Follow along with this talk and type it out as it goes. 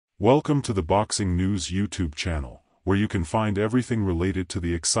Welcome to the Boxing News YouTube channel, where you can find everything related to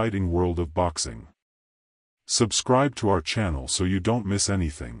the exciting world of boxing. Subscribe to our channel so you don't miss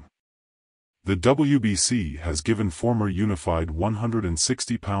anything. The WBC has given former unified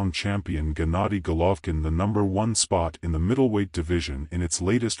 160-pound champion Gennady Golovkin the #1 spot in the middleweight division in its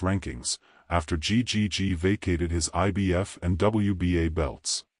latest rankings, after GGG vacated his IBF and WBA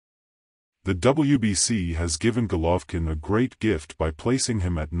belts. The WBC has given Golovkin a great gift by placing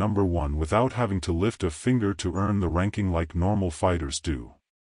him at #1 without having to lift a finger to earn the ranking like normal fighters do.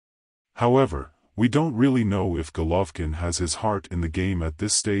 However, we don't really know if Golovkin has his heart in the game at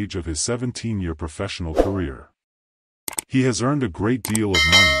this stage of his 17-year professional career. He has earned a great deal of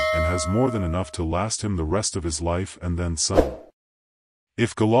money and has more than enough to last him the rest of his life and then some.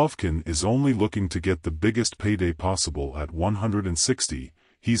 If Golovkin is only looking to get the biggest payday possible at 160,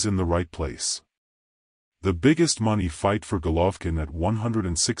 he's in the right place. The biggest money fight for Golovkin at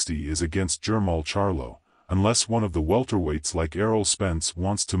 160 is against Jermall Charlo, unless one of the welterweights like Errol Spence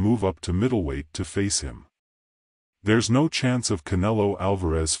wants to move up to middleweight to face him. There's no chance of Canelo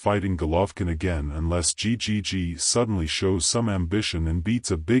Alvarez fighting Golovkin again unless GGG suddenly shows some ambition and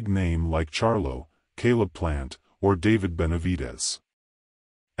beats a big name like Charlo, Caleb Plant, or David Benavidez.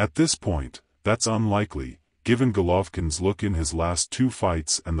 At this point, that's unlikely, given Golovkin's look in his last 2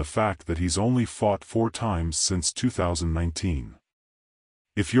 fights and the fact that he's only fought 4 times since 2019.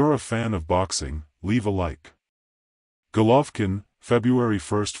 If you're a fan of boxing, leave a like. Golovkin, February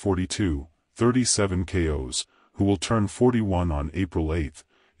 1, 42, 37 KOs, who will turn 41 on April 8,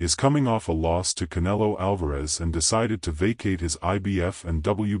 is coming off a loss to Canelo Alvarez and decided to vacate his IBF and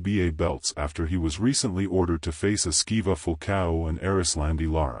WBA belts after he was recently ordered to face Esquiva Falcao and Erislandy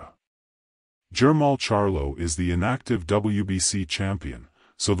Lara. Jermall Charlo is the inactive WBC champion,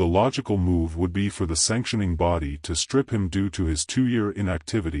 so the logical move would be for the sanctioning body to strip him due to his 2-year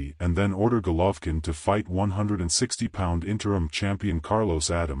inactivity and then order Golovkin to fight 160-pound interim champion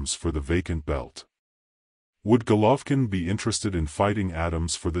Carlos Adams for the vacant belt. Would Golovkin be interested in fighting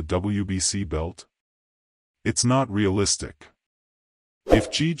Adams for the WBC belt? It's not realistic.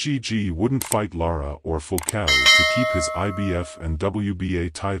 If GGG wouldn't fight Lara or Falcao to keep his IBF and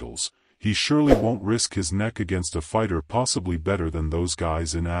WBA titles, he surely won't risk his neck against a fighter possibly better than those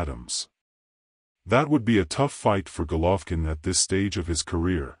guys in Adams. That would be a tough fight for Golovkin at this stage of his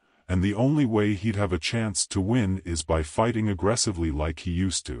career, and the only way he'd have a chance to win is by fighting aggressively like he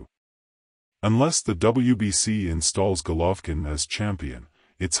used to. Unless the WBC installs Golovkin as champion,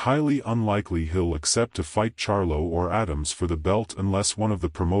 it's highly unlikely he'll accept to fight Charlo or Adams for the belt unless one of the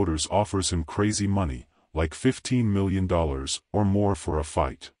promoters offers him crazy money, like $15 million or more for a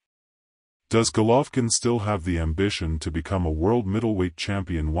fight. Does Golovkin still have the ambition to become a world middleweight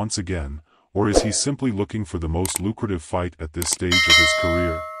champion once again, or is he simply looking for the most lucrative fight at this stage of his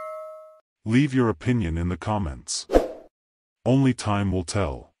career? Leave your opinion in the comments. Only time will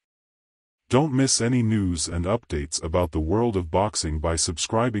tell. Don't miss any news and updates about the world of boxing by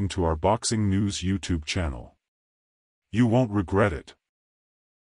subscribing to our Boxing News YouTube channel. You won't regret it.